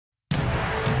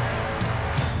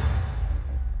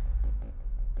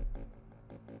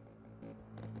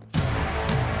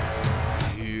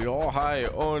Jo, hi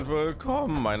und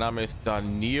willkommen. Mein Name ist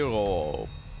Danilo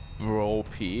BROP.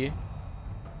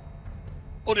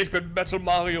 Und ich bin Metal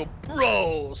Mario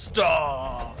Bro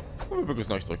Star. Wir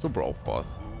begrüßen euch zurück zu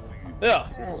BROFORCE. Ja,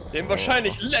 dem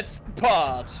wahrscheinlich letzten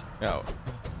Part. Ja.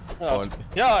 Ja, Und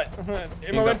ja,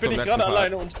 im Moment bin ich gerade Part.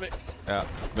 alleine unterwegs. Ja,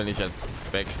 bin ich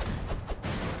jetzt weg.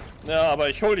 Ja, aber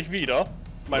ich hol dich wieder,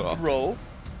 mein Ja. Bro.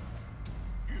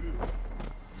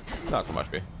 Na, zum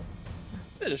Beispiel.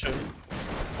 Bitteschön.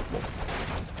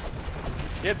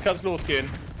 Jetzt kann's losgehen.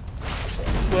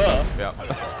 Ja, Ja.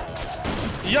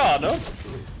 ja, ne?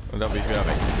 Und dann bin ich wieder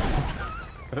weg.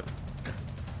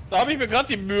 Da habe ich mir gerade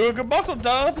die Mühe gemacht und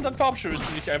dann verabschiedest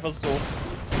du dich einfach so.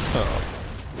 Ja.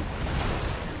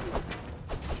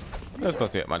 Das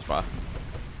passiert manchmal.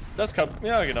 Das kann,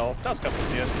 ja genau, das kann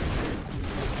passieren.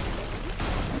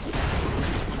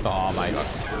 Oh mein Gott.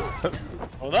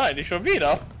 Oh nein, nicht schon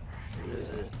wieder.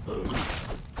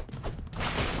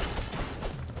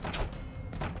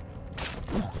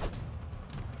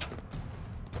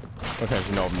 Was hätte ich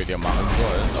genau mit dir machen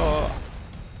sollen? Oh.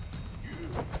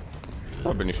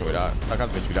 Da bin ich schon wieder. Da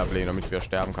kannst du mich wieder ablehnen, damit ich wieder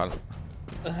sterben kann.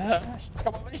 Ich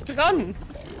komme aber nicht dran.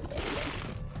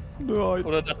 Nein.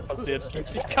 Oder das passiert.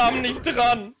 Ich kam nicht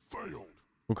dran.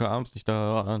 Du kamst nicht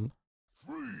daran.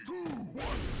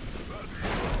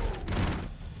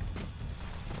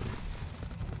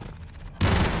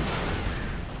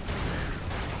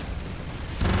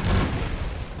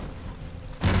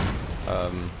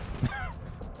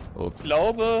 Ich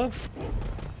glaube.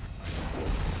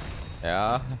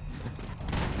 Ja.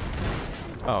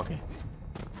 Ah, okay.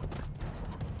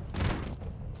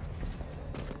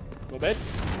 Moment.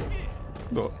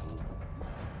 So.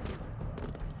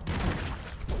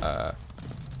 Ja,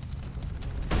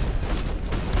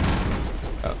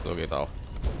 so geht's auch.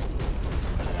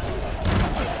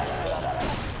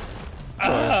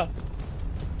 Ah.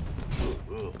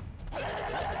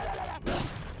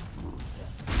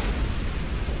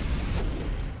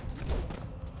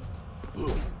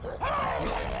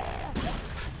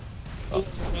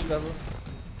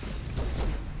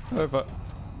 Hilfe.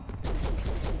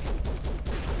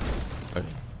 Okay.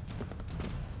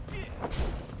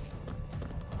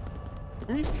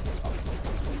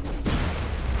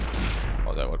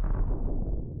 Oh, sehr gut.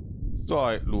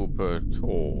 Zeitlupe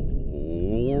tot.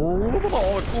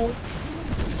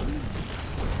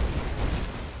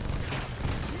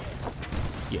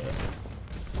 Yeah.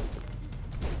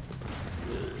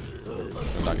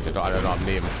 Und dann sind doch alle noch am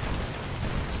Leben.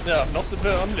 Ja, noch sind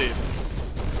wir am Leben.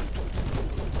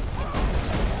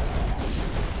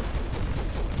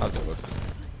 Also gut.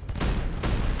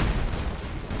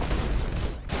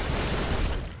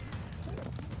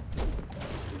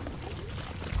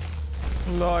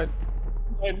 Nein.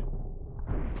 Nein.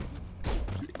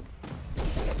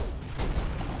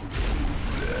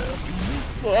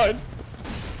 Nein.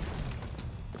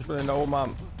 Ich will ihn da oben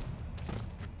haben.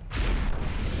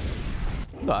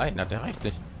 Nein, hat der reicht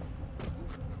nicht.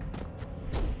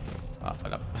 Ah,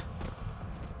 verdammt.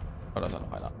 Oh, da ist ja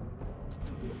noch einer.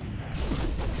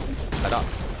 Alter.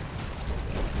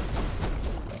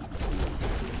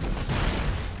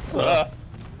 Ah.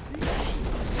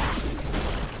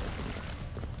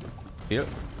 Hier.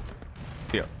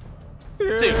 Hier.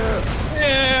 Ziel.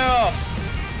 Yeah.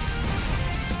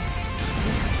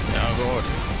 Ja, gut.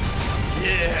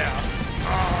 Yeah.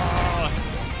 Ah.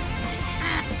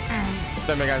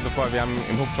 Stell mir gerne so vor, wir haben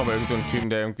im Hubschrauber irgend so einen Typen,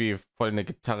 der irgendwie voll eine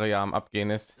Gitarre ja am Abgehen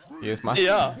ist. Jedes Mal.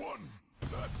 Ja.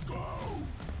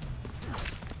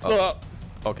 Oh.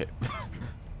 Okay.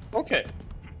 Okay.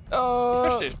 Ich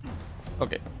verstehe.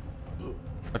 Okay.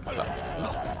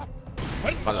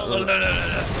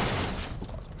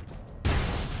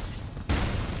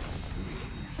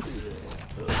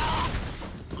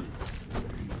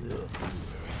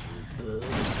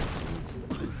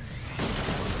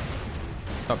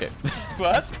 Okay.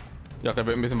 Was? Ja, der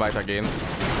wird ein bisschen weitergehen.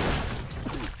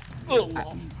 Oh.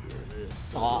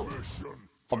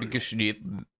 Hab ich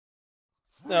geschnitten.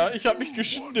 Ja, ich habe mich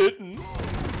geschnitten.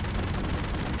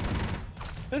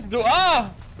 Ist du?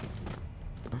 Ah!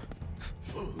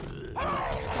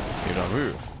 Déjà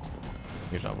vu.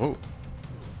 Déjà vu.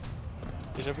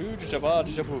 Déjà vu, déjà vu,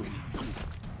 déjà vu.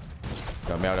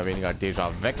 Ja, mehr oder weniger déjà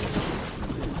weg.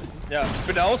 Ja, ich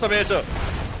bin der Auserwählte.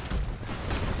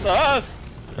 Was?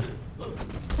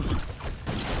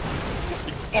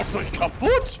 Ich box euch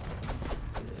kaputt.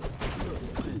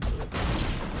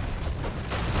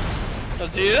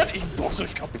 Das seht ihr? Ich box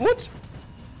euch kaputt.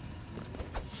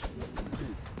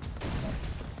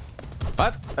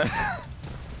 Was?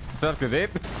 Hast du das gesehen?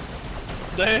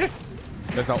 Nee.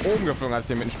 Der ist nach oben geflogen, als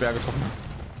ich ihn mit dem Speer getroffen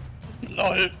habe.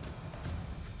 Lol.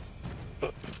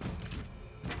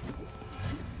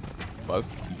 was.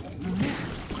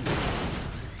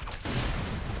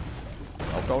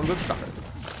 Auf da unten Stacheln.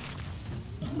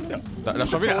 Ja. Da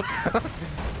schon wieder.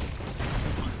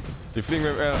 Die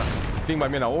fliegen bei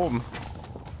mir nach oben.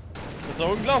 Das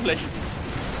ist unglaublich.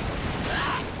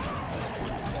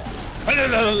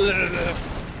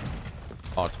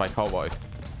 Oh, 2 Cowboys.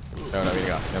 Ja, oder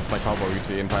weniger. Wir haben 2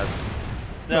 Cowboy-Hüte jedenfalls.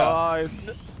 Ja. Nein.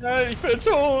 Nein, ich bin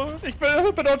tot. Ich bin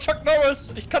doch Chuck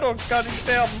Norris. Ich kann doch gar nicht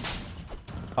sterben.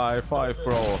 High five,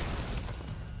 Bro.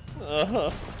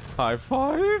 Aha. High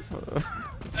five.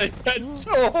 Ich bin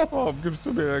tot. Warum gibst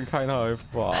du mir denn kein High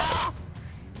five?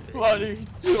 Weil ich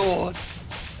tot.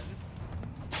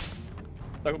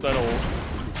 Da kommt einer hoch.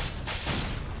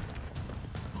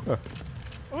 Ja.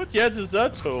 Und jetzt ist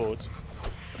er tot.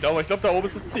 Ich glaube, da oben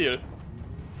ist das Ziel.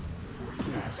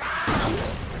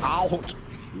 Out.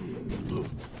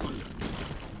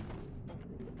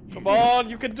 Come on,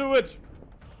 you can do it.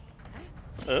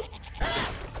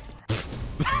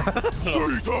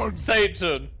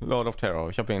 Satan. Lord of Terror.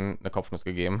 Ich habe ihm eine Kopfnuss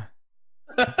gegeben.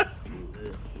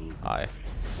 Hi.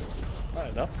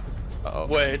 Alter. Oh.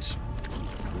 Wait.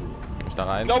 Geh ich da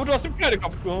rein? Ich glaube, du hast ihm keine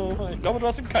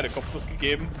Kopfnuss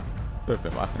gegeben. Hilf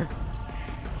mir mal.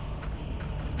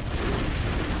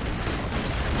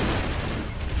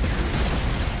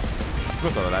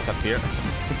 Plus oder Leiter Ziel.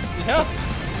 Ja.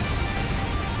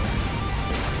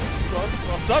 Du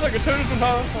hast Sada getötet und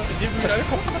indem du mir eine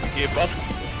Kopfnuss gegeben hast.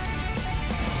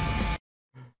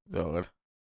 So, gut.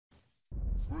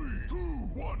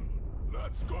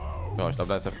 Ja, ich glaube,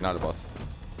 da ist der finale Boss.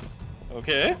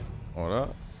 Okay. Oder?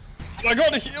 Oh mein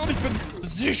Gott, ich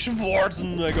bin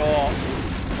Schwarzenegger.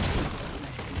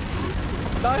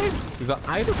 Nein! Dieser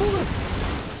eine Vogel!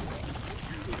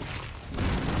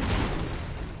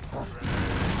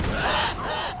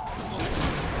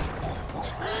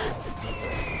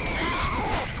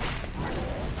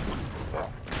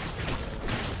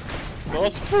 Du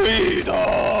hast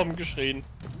Freedom geschrien.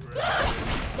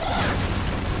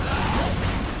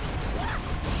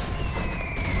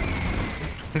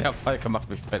 Der Falke macht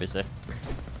mich fertig, ey.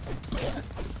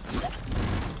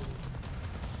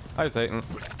 Hi, Satan.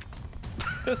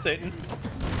 Tschüss, Satan.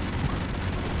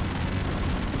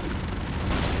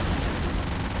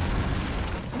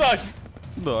 Nein.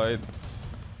 Nein.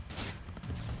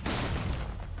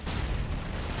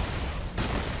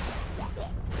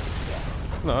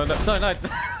 Nein, nein, nein.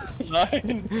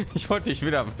 Nein. Ich wollte dich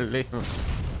wieder beleben.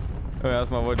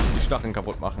 Erstmal wollte ich die Stacheln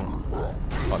kaputt machen. Oh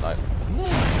nein.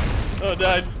 Oh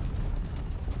nein.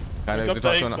 Keine Ich glaub,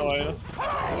 Situation. da hängt noch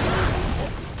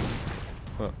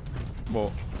einer.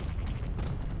 Wo?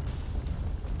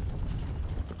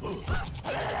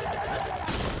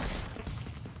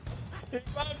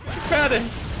 Ich war fertig.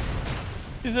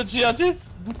 Diese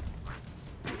Dschihadisten.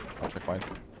 Oh, Checkpoint.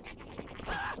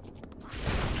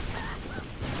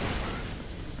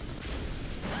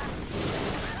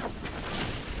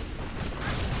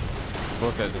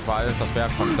 Los jetzt, es war alles das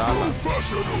Werk von Satan.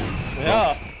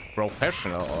 Ja.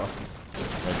 Professional.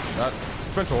 Ja,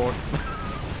 ich bin tot.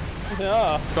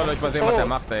 Ja. Ich wollte euch mal sehen, was der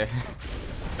macht, ey.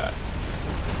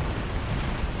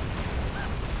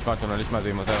 Ich wollte noch nicht mal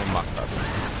sehen, was er gemacht hat.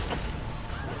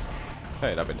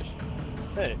 Hey, da bin ich.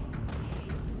 Hey.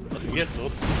 Was ist denn jetzt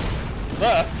los?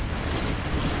 Ah.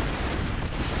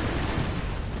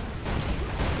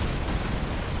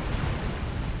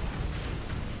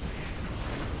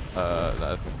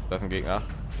 Da ist ein Gegner.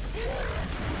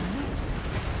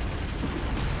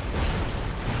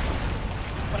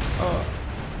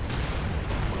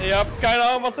 Ich hab keine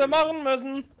Ahnung, was wir machen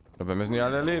müssen. Wir müssen die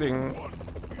alle erledigen.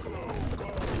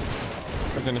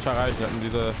 Könnt ihr nicht erreichen, wir hatten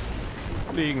diese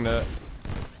fliegende.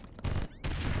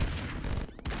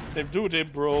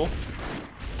 Dem Bro.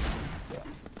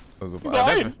 Oh, super.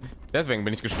 Nein. Deswegen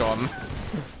bin ich gestorben.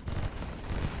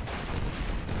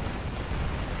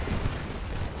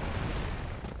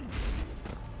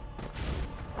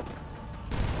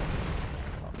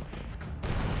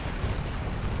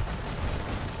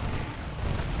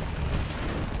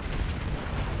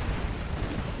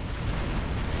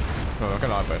 Ja,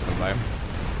 kann Arbeit drin bleiben.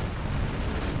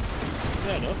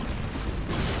 Ja, ne?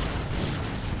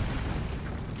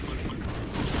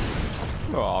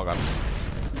 Ja, ganz.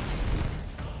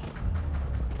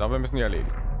 Aber wir müssen die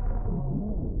erledigen.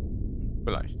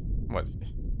 Vielleicht, weiß ich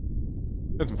nicht.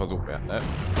 Jetzt ein Versuch werden, ne?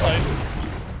 Nein.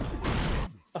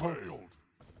 Oh.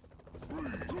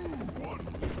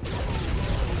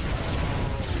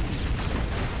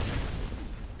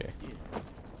 Okay.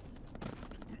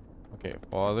 Okay,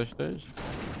 vorsichtig.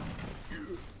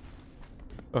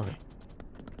 Okay.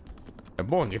 Der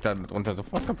Boden geht da drunter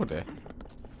sofort kaputt, ey.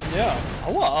 Ja.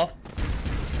 Aua.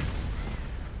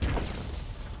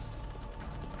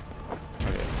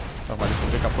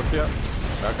 Machen wir kaputt hier.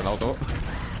 Ja, genau so.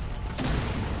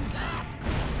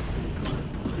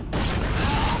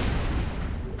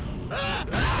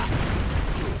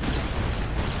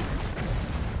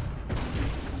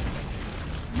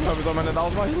 Ja, wie soll man denn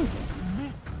ausweichen?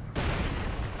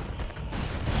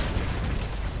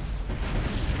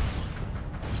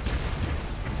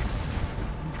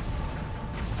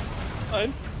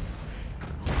 Nein.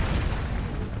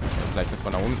 Vielleicht ist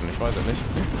man da unten, ich weiß es nicht.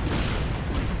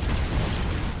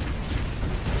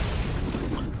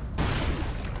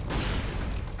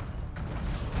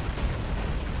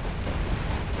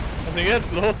 Was ist denn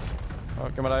jetzt los? Ja,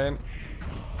 gehen wir da hin.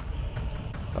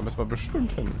 Da müssen wir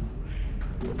bestimmt hin.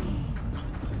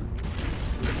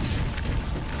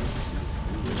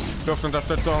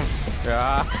 Luftunterstützung.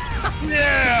 Ja.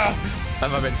 Yeah!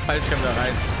 Einfach mit Fallschirm da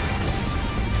rein.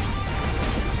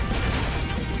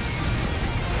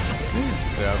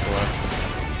 Sehr cool.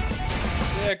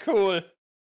 Sehr cool.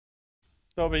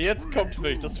 Ich glaube, jetzt kommt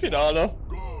wirklich das Finale.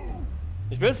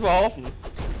 Ich will es mal hoffen.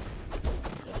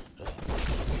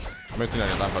 Wir müssen ja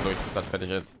jetzt einfach durch, bis das fertig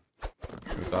ist.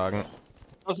 Ich würde sagen.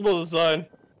 Das muss es sein.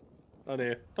 Ah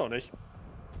nee, doch nicht.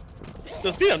 Das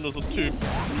ist wieder nur so ein Typ.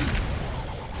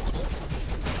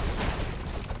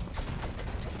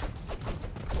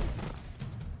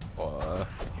 Boah.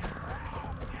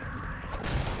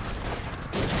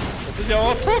 Das sind ja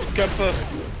auch Todkämpfe.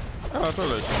 Ja,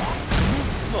 natürlich.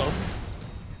 So.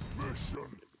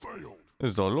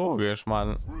 Ist doch logisch,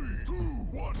 Mann.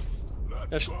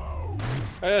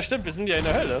 Ja, ja, stimmt, wir sind ja in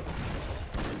der Hölle.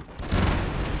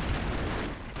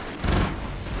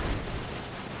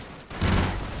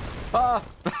 Ah!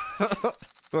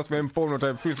 Du hast mir den Boden unter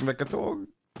den Füßen weggezogen.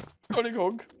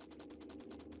 Entschuldigung.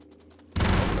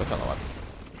 Das ist ja noch was.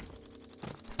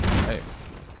 Hey.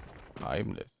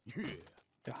 Geheimnis.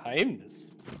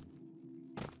 Geheimnis.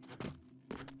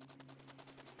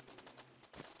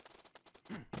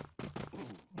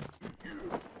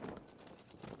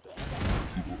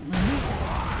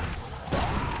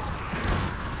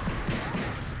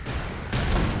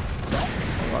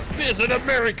 Wir sind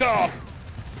Amerika!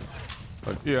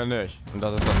 Und ihr nicht. Und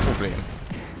das ist das Problem.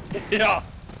 Ja!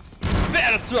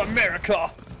 Werde zu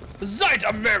Amerika! Seid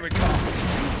Amerika!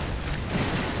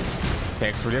 Der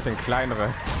explodiert den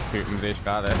kleinere Typen, sehe ich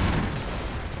gerade.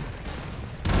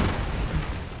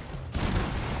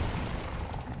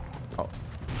 Oh.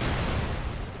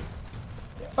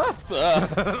 Nein!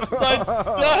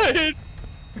 Nein!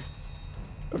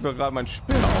 Ich habe gerade mein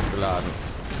Spiel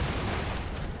aufgeladen.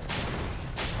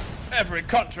 Every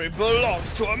country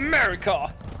belongs to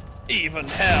America! Even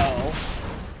hell!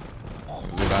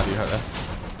 Sogar die Hölle.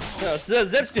 Ja,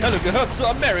 selbst die Hölle gehört zu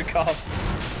Amerika!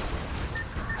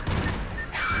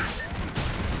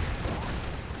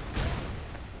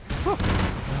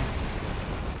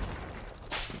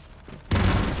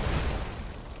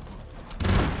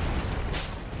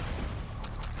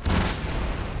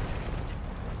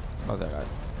 Oh, sehr geil.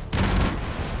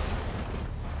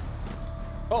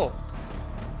 Oh!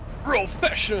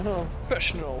 Professional!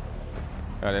 Professional!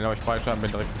 Ja, den habe ich falsch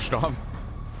bin direkt gestorben.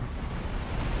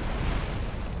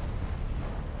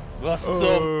 Was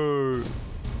zum...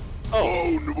 Oh!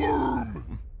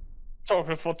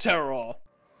 Token for Terror!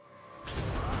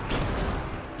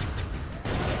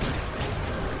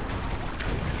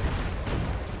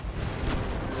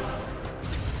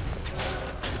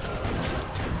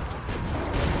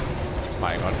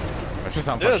 Mein Gott. Wir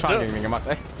Schüsse haben Schaden gegen ihn gemacht,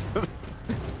 ey.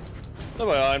 Das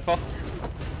war ja einfach.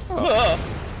 Oh. Ah.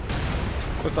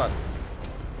 Was dann?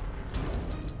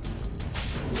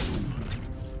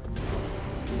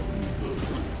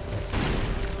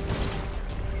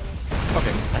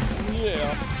 Okay.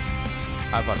 Yeah.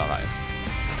 Einfach da rein.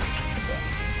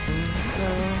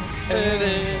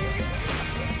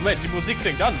 Moment, die Musik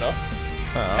klingt anders.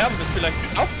 Ja. Haben wir es vielleicht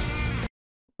geschafft?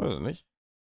 Weiß ich nicht.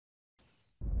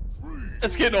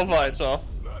 Es geht noch weiter.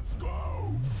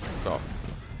 So.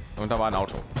 Und da war ein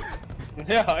Auto.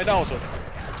 Ja, ein Auto.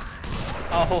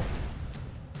 Au.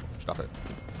 Stachel.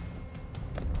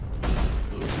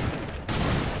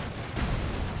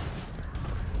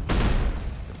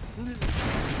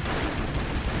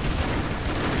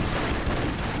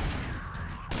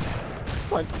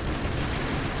 Moin.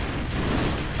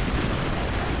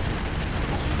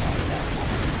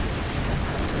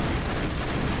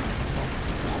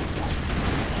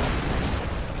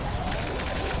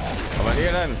 Aber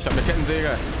ihr denn? Ich habe eine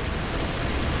Kettensäge.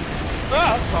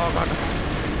 Ah. Oh Gott.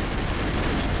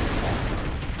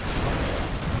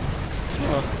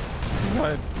 Oh,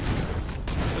 nein.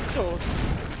 Ich bin tot.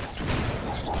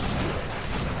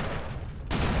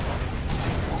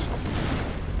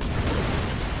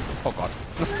 Oh Gott.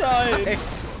 Nein. Nein!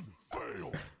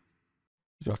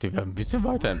 Ich dachte, die werden ein bisschen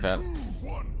weiter entfernt.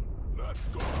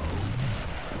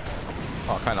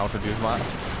 Oh, kein Auto diesmal.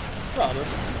 Schade.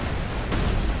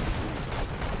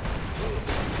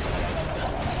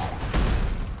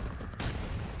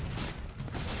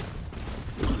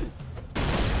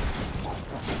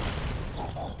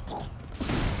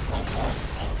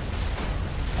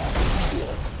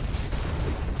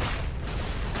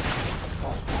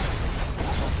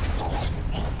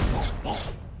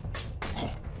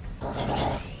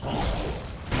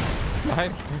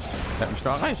 Nein, er hat mich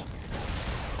da erreicht.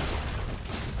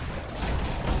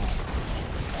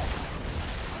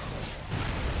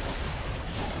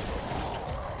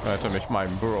 Hörte mich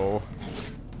mein Bro.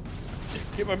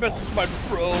 Ich gebe mein Bestes, mein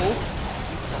Bro.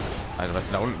 Also was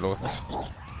ist da unten los?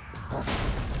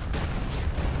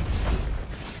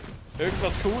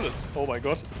 Irgendwas Cooles. Oh mein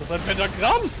Gott, ist das ein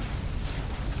Pentagramm?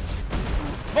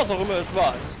 Was auch immer es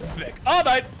war, es ist weg. Ah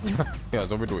nein! Ja,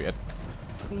 so wie du jetzt.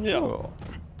 Ja, Oh.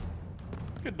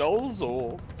 genau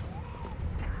so.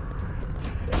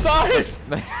 Nein!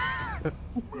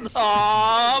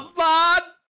 Ah, Mann!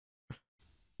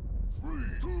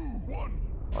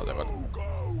 Oh, sehr gut.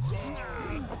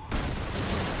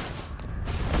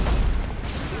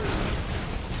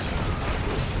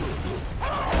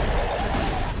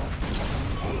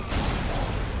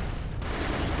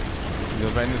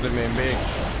 Diese Wände sind mir im Weg.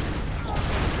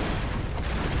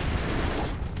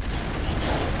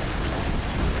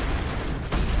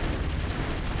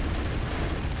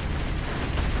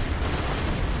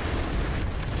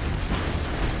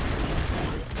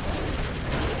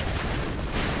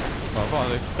 Oh,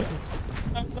 Vorsicht.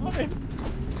 Nein!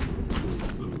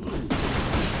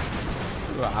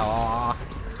 Ah.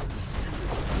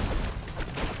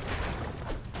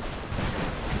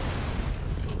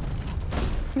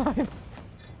 Nein.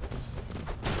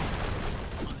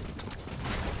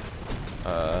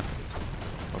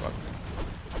 Oh Gott.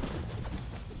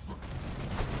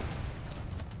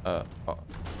 Oh.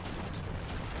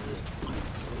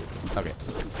 Okay.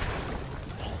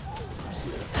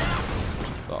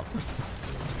 So.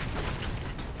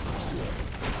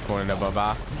 Vorhin der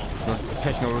Barbar. Nur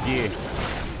Technologie.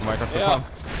 Um weiterzukommen.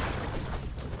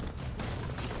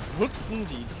 Nutzen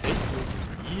die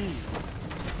Technologie.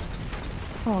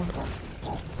 Oh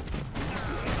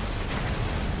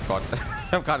Gott.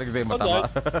 Ich habe gerade gesehen, was da war.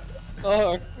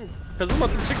 Ah, versuch mal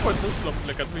zum Checkpoint zurückzulaufen,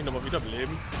 vielleicht kannst du mich noch mal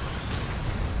wiederbeleben.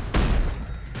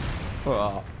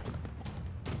 Oh.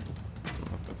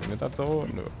 Funktioniert das so?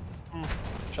 Nö.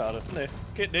 Schade. Nee,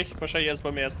 geht nicht. Wahrscheinlich erst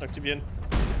beim ersten aktivieren.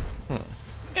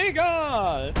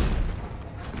 Egal.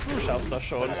 Du schaffst das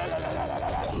schon.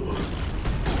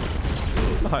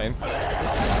 Nein.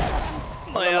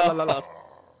 Naja, fast.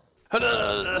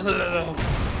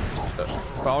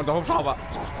 War unser Hubschrauber.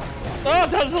 Ah,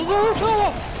 das ist so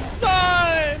Hubschrauber!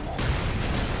 Nein!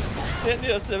 Wir hätten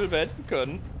das Level beenden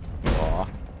können. Oh.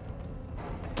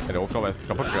 Ja, der Hubschrauber ist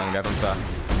kaputt gegangen. Der hat uns da.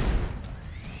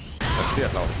 Das steht,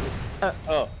 glaube ich.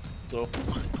 Oh, so.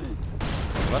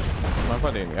 Was? Mal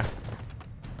bei dem hier.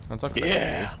 Dann sagt er.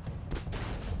 Yeah!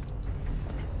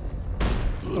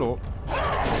 Hallo.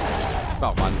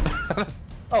 Oh Mann.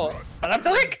 Oh, verdammt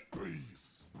Rick!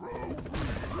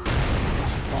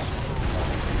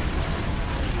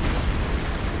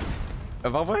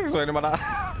 Warum war ich so immer da?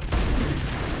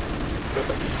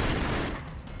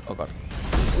 Oh Gott.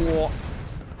 Oh.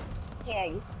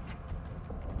 Wow.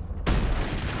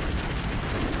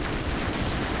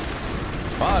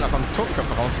 Ah, da kommt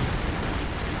Totenköpfe raus.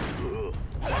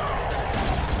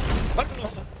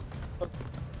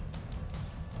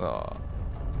 So.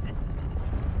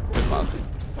 Das war's.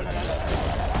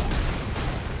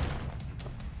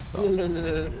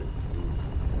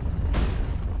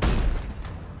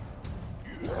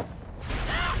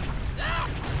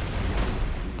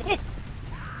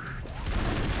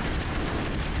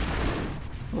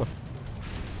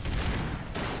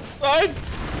 Nein!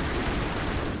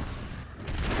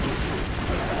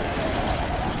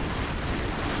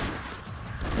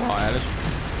 Oh, ehrlich.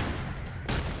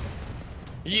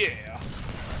 Yeah!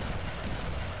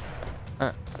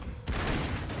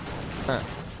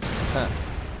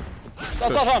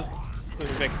 Das war schon! Ich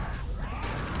bin weg.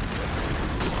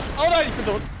 Oh nein, ich bin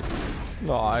tot!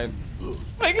 Nein.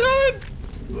 Mein Gott!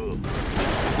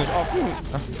 Ist nicht offen.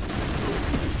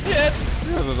 Jetzt!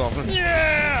 Ja, das ist offen.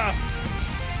 Yeah!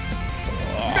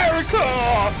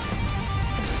 America!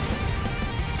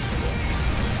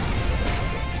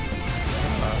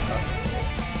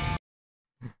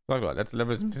 Sag mal, letztes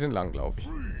Level ist ein bisschen lang, glaube ich.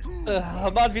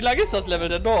 Mann, wie lang ist das Level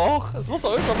denn noch? Es muss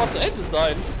doch irgendwann mal zu Ende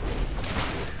sein.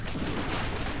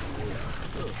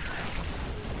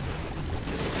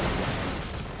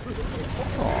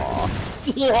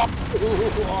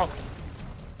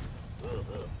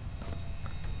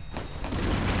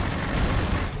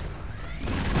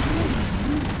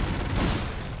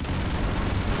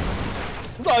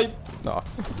 Nein! Na,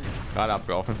 gerade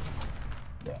abgelaufen.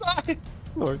 Nein!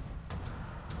 Nein.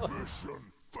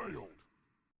 Mission failed.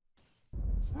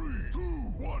 3, 2,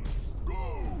 1,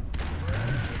 go!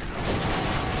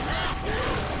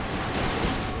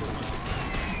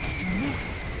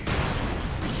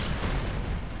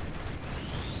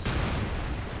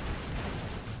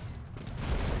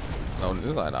 Da unten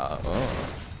ist einer. Oh.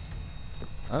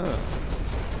 Ah.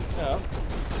 Ja.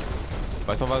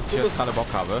 Weißt du, was ich jetzt gerade Bock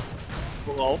habe?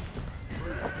 Worauf?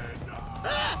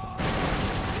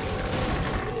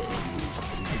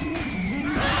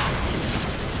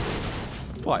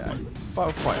 Feuer.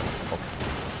 Feuer. Oh.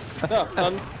 Ja,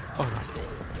 dann. Oh.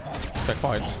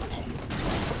 Checkpoint.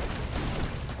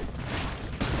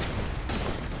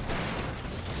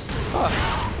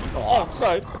 Oh,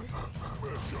 nein!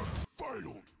 Mission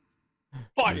failed.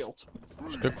 Failed!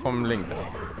 Stück vom Link. Bin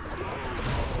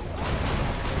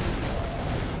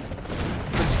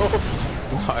tot.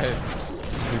 Nein.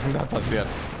 Wie ist denn das passiert?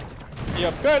 Ich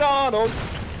hab keine Ahnung.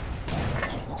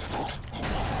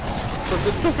 Das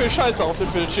sind zu viel Scheiße auf dem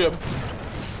Bildschirm.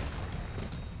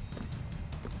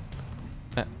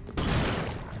 Ich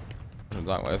würde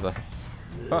sagen, was ist das?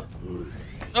 Ah,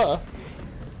 Ja.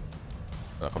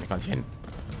 da komme ich gar nicht hin.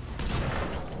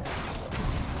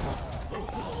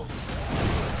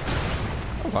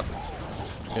 Oh Gott.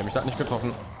 Ich habe mich da nicht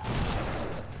getroffen.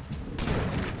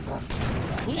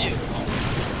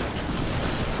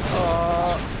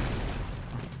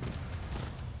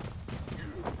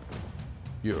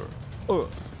 Hier.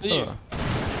 Hier.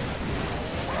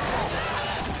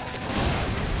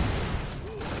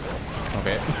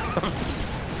 Okay.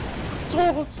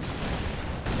 Tot.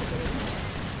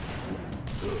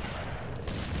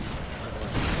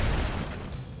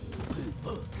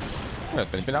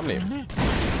 Jetzt bin ich wieder am Leben.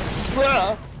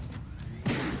 Ja.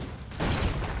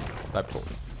 Bleib tot.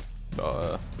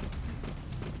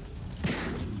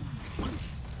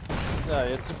 Ja,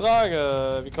 jetzt die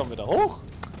Frage, wie kommen wir da hoch?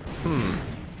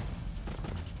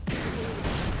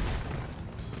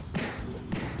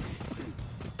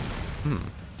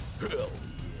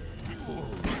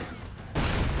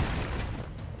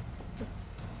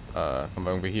 Kommen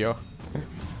wir irgendwie hier?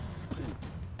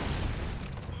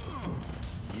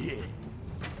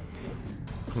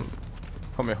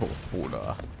 Komm hier hoch,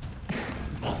 Bruder.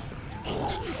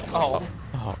 Au.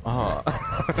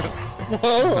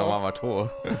 Da waren wir tot.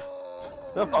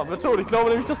 Da waren wir tot. Ich glaube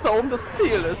nämlich, dass da oben das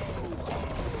Ziel ist.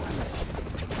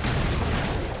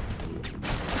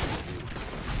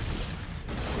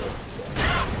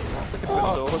 Ich bin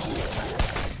tot.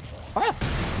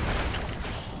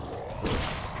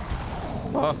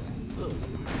 Ah.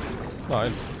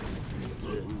 Nein.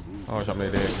 Oh, ich habe eine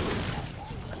Idee.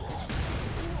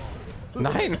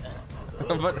 Nein. Ich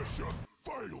glaube,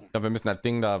 wir müssen das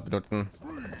Ding da benutzen.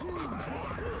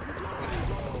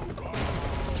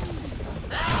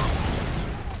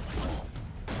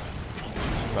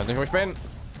 Ich weiß nicht, wo ich bin.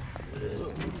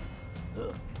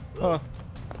 Ah.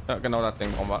 Ja, genau das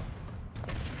Ding brauchen wir.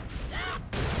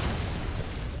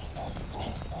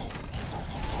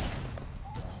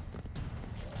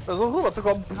 Versuch rüber zu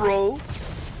kommen, Bro.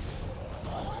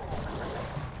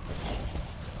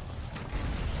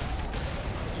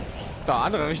 Da,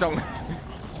 andere Richtung.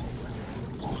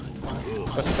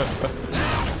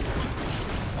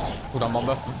 Oder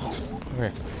Bombe.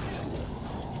 Okay.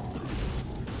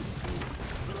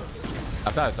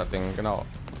 Ach, da ist das Ding, genau.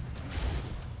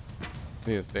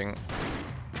 Dieses Ding.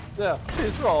 Ja,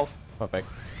 schieß drauf. Perfekt.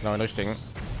 Genau, den richtigen.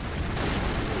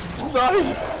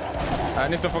 Nein!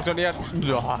 Nicht so funktioniert.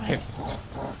 Nein.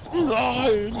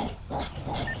 Nein!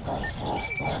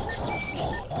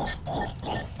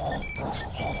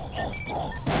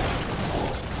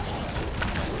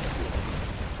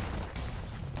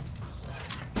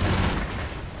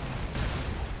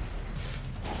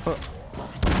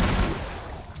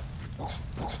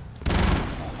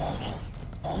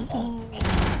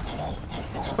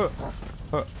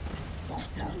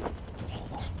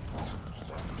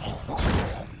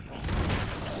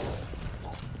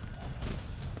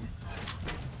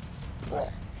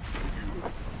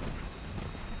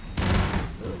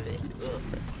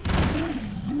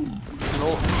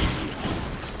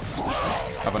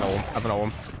 Aber nach oben, aber nach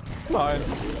oben. Nein.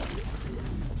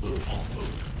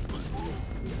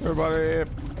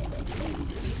 Überlebt.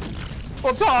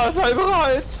 Total, sei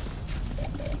bereit!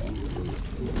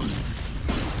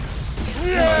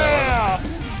 Yeah!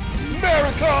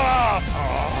 America!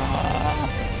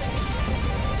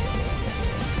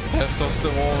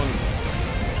 Testosteron.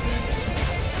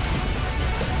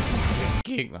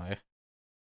 Gegner. Ey.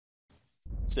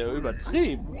 Ist ja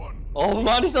übertrieben. Oh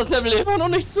Mann, ist das Level immer noch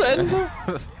nicht zu Ende?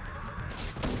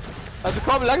 Also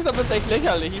komm, langsam ist echt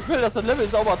lächerlich. Ich will, dass das Level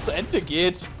sauber zu Ende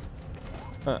geht.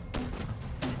 Nein.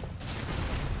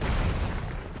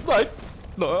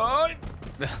 Nein.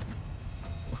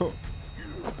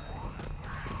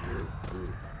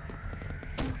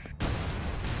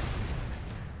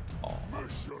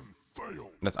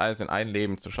 Das alles in ein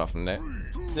Leben zu schaffen, ne?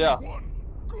 Ja.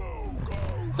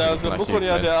 Da muss man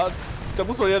ja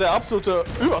der absolute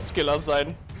Überskiller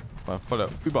sein. Mal voller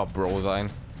Überbro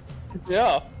sein.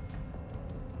 Ja.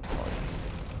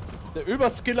 Der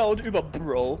Überskiller und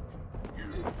Überbro.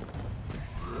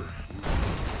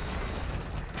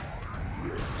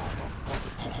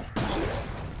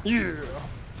 Yeah.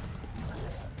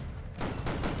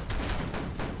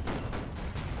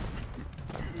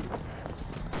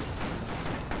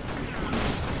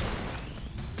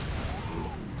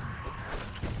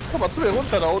 Komm mal zu mir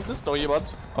runter, da unten ist noch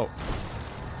jemand. Oh.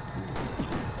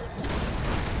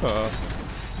 Oh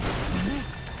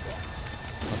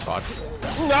Gott.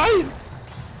 Nein!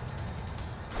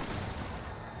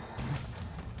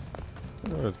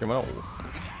 Jetzt gehen wir nach oben.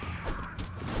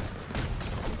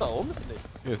 Da oben ist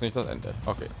nichts. Hier ist nicht das Ende.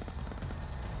 Okay.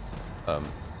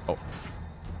 Oh.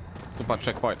 Super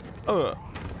Checkpoint.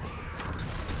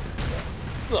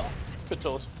 So, bin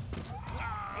tot.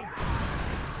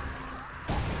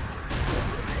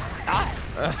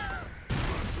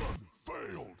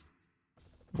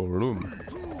 Volumen.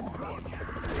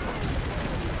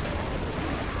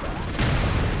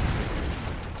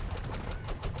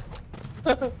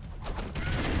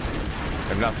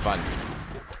 Im Lassband.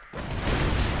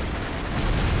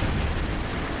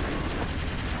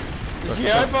 Ich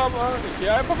gehe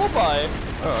einfach vorbei.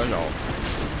 Ja, ich auch.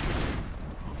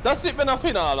 Das sieht mir nach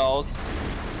Finale aus.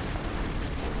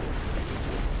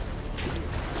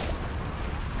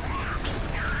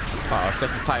 Ah,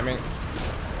 schlechtes Timing.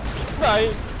 Nein.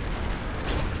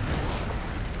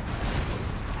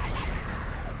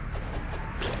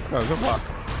 Ja, super.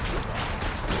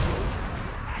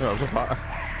 Ja, super.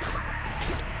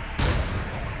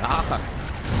 Ah,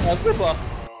 Ja, super.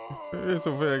 ist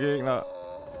so viel Gegner.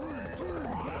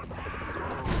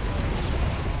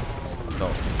 So.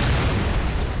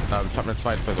 Ich habe eine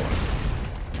zweite Person.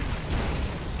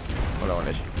 Oder auch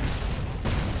nicht.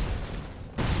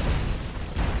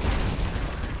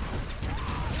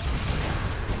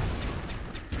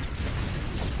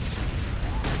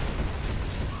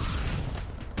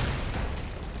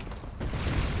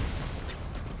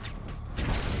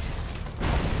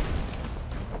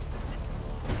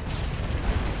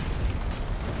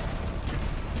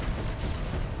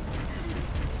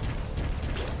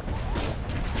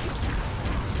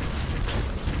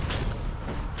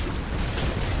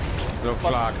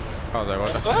 Schlag. Oh, sehr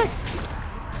gut. Weg.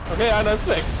 Okay, einer ist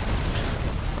weg.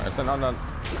 Da ist ein anderen.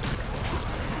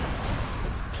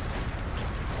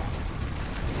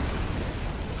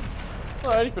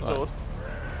 Nein, ich bin tot.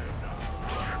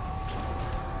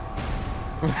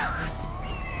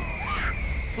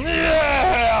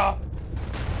 Yeah!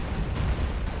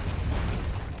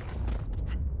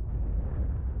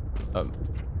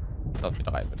 Lass mich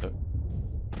da rein, bitte.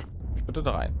 Bitte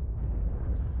da rein.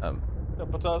 Der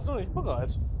Portal ist noch nicht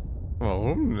bereit.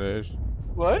 Warum nicht?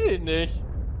 Weiß ich nicht.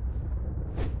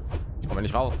 Ich komme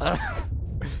nicht raus.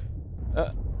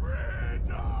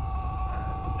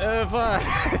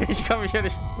 Ich kann mich ja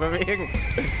nicht bewegen.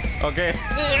 Okay.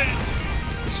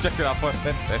 Ich stecke da voll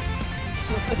fest.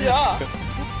 Ja.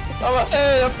 Aber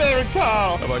hey,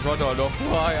 Amerika! Aber ich wollte auch noch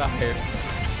Freiheit.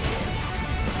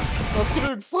 Du hast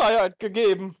genügend Freiheit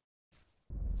gegeben.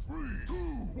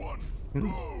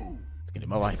 Es geht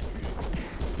immer weiter.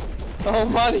 Oh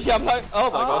Mann, ich hab lang... Oh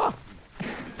mein Gott.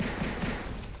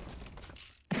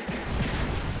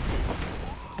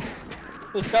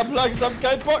 Ich hab langsam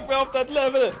keinen Bock mehr auf das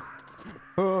Level.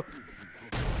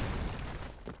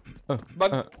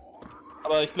 Man,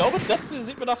 aber ich glaube, das hier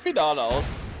sieht mir nach Finale aus.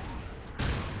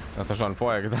 Das hast du schon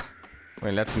vorher gesagt. In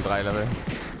den letzten 3 Level.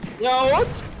 Ja und?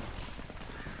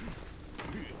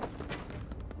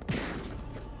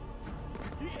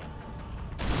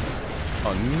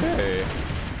 Oh nee.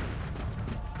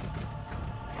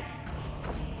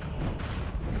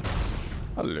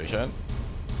 Hallöchen.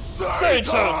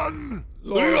 Satan!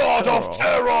 Lord of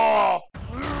Terror!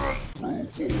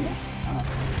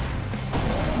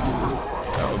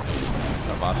 Ja, ups.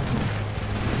 Da war's.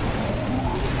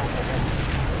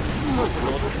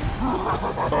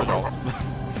 Oh, ja.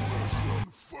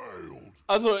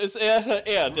 Also ist er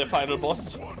der Final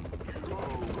Boss.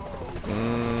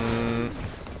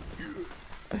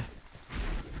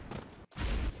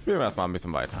 Spielen wir erstmal ein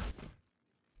bisschen weiter.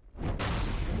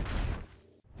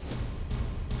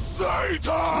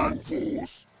 Satan!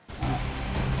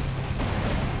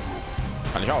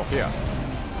 Kann ich auch hier.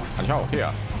 Kann ich auch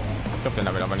hier. Ich glaube den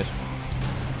damit aber nicht.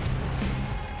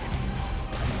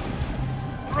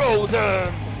 Roden!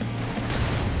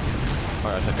 Oh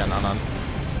ja, ich hätte gerne einen anderen.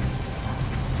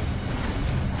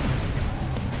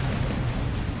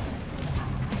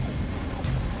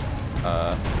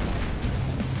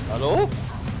 Hallo?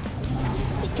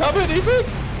 Ich kann mir nicht weg!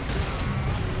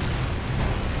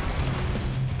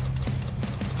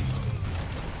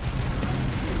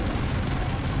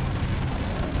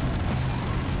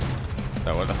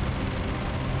 Ja, oder?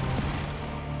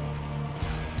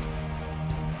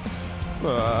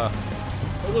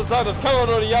 Also sagen, das kann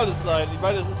doch nicht alles sein. Ich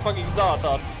meine, es ist fucking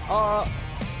Satan. Ah,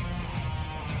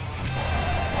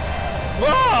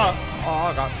 Ah!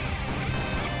 oh Gott.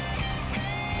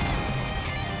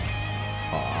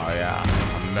 Oh ja,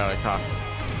 Amerika.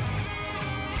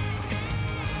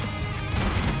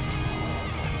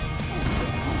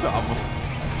 Ja,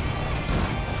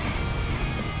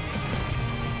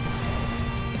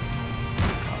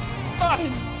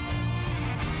 Nein!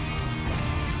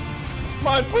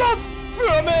 Mein Platz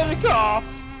für Amerika!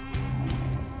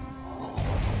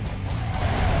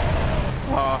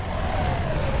 ah.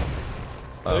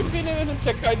 Irgendwie nimmt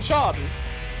er keinen Schaden.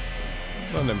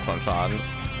 Man nimmt schon Schaden.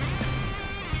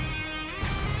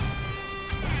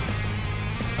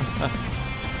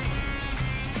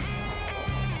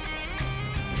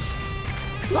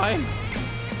 Nein.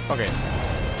 Okay.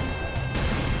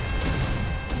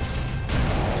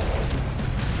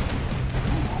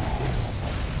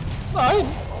 Nein!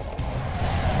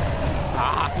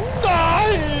 Ah,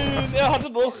 nein! Er hatte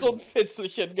nur so ein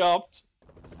Fitzelchen gehabt.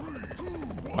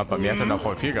 Aber bei mir hat er noch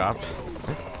voll viel gehabt.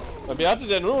 Bei mir hatte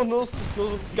der nur so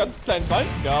einen ganz kleinen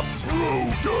Balken gehabt.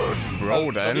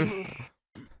 Bro, denn?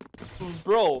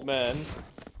 Bro, man.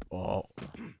 Oh,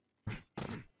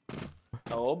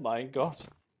 Oh mein Gott.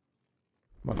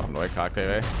 mal noch neue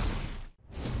Charaktere.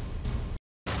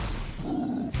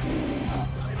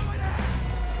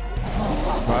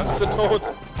 Ich bin tot.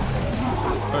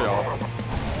 Ja, ja.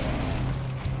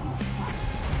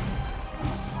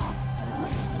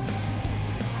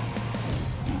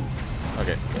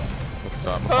 Okay. Muss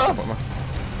da mal.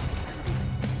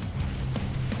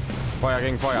 Feuer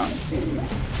gegen Feuer.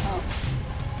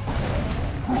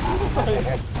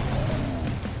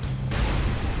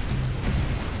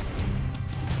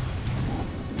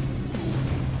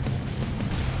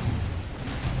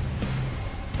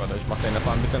 Warte, ich mache den jetzt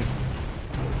mal ein bisschen.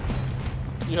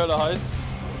 Die Hölle heiß.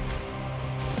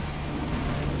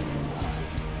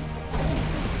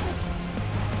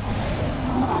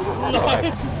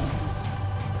 Nein!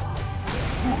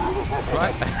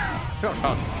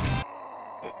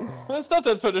 Was ist das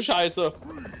denn für eine Scheiße?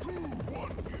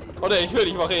 Oder ich will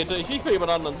nicht Machete, ich will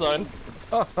jemand anderen sein.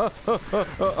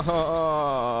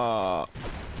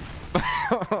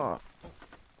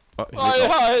 Oh,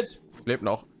 Freiheit! lebt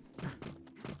noch.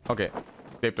 Okay,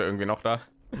 lebt er irgendwie noch da?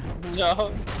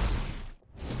 Ja.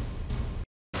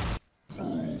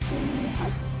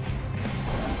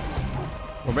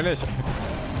 Wo bin ich?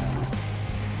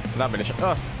 Da bin ich.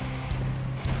 Ah.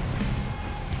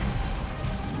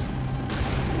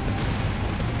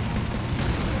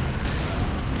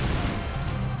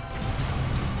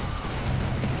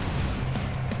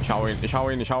 Ich hau ihn, ich hau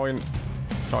ihn, ich hau ihn.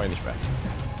 Ich hau ihn nicht mehr.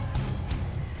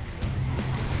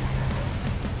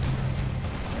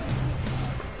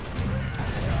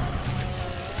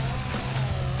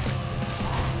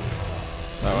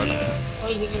 Ja, warte.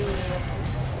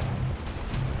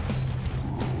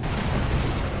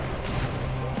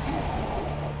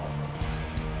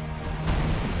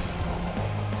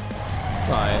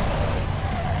 Nein.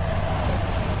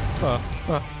 Ah,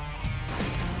 ah.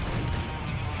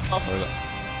 Alter.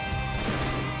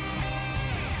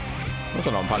 Muss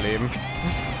er noch ein paar Leben.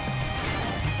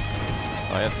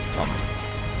 Ah, jetzt komm.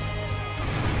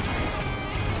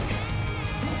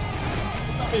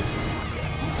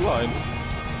 Nein.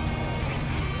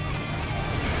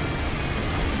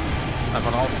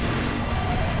 Einfach drauf.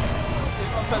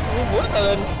 Wo ist er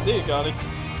denn? Ich sehe gar nicht.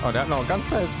 Oh, der hat noch ein ganz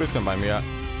kleines bisschen bei mir.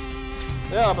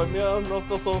 Ja, bei mir läuft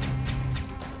noch so.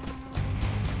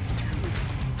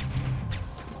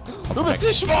 Du bist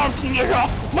die Schwarzen, Digga!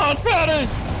 Mann, fertig!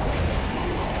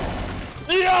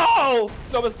 Ja! Ich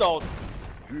glaube, es ist down.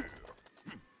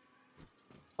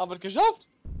 Haben wir es geschafft?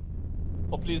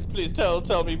 Oh, please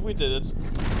tell me we did it.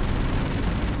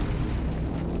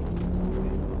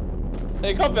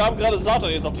 Hey, komm, wir haben gerade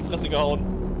Satan jetzt auf die Fresse gehauen.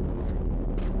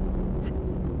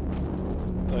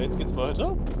 So, jetzt geht's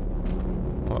weiter.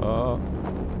 Oh.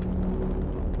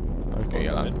 Okay,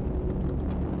 hier lang.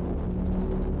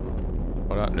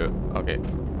 Oder? Nö. Okay.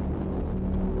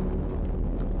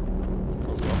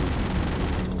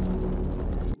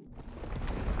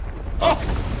 Oh!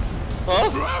 Oh!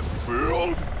 That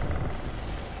field.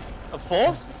 A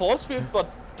force field, but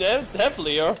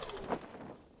deadlier.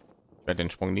 Ich werde den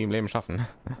Sprung nie im Leben schaffen.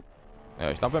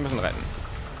 Ja, ich glaube, wir müssen retten.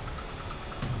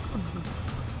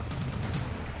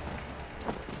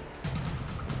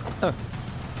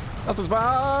 Lass uns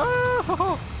mal.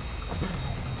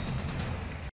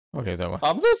 Okay, sehr gut.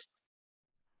 Haben wir's?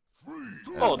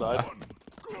 Oh nein.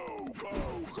 Go, go,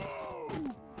 go.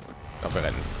 Ich glaube, wir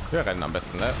rennen. Wir rennen am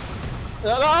besten, ne?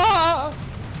 Ja, da!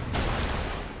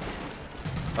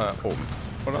 Oben.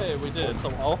 Oder? Hey, we did it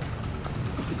somehow.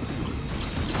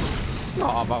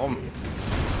 Oh, warum?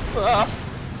 Ah.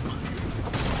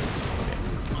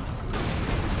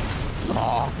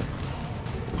 Oh.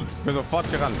 Ich bin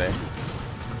sofort gerannt, ey.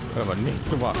 Hat aber nichts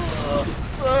gebracht.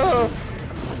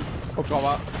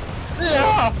 Hubschrauber.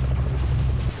 Ja!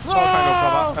 Oh, kein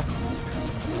Hubschrauber.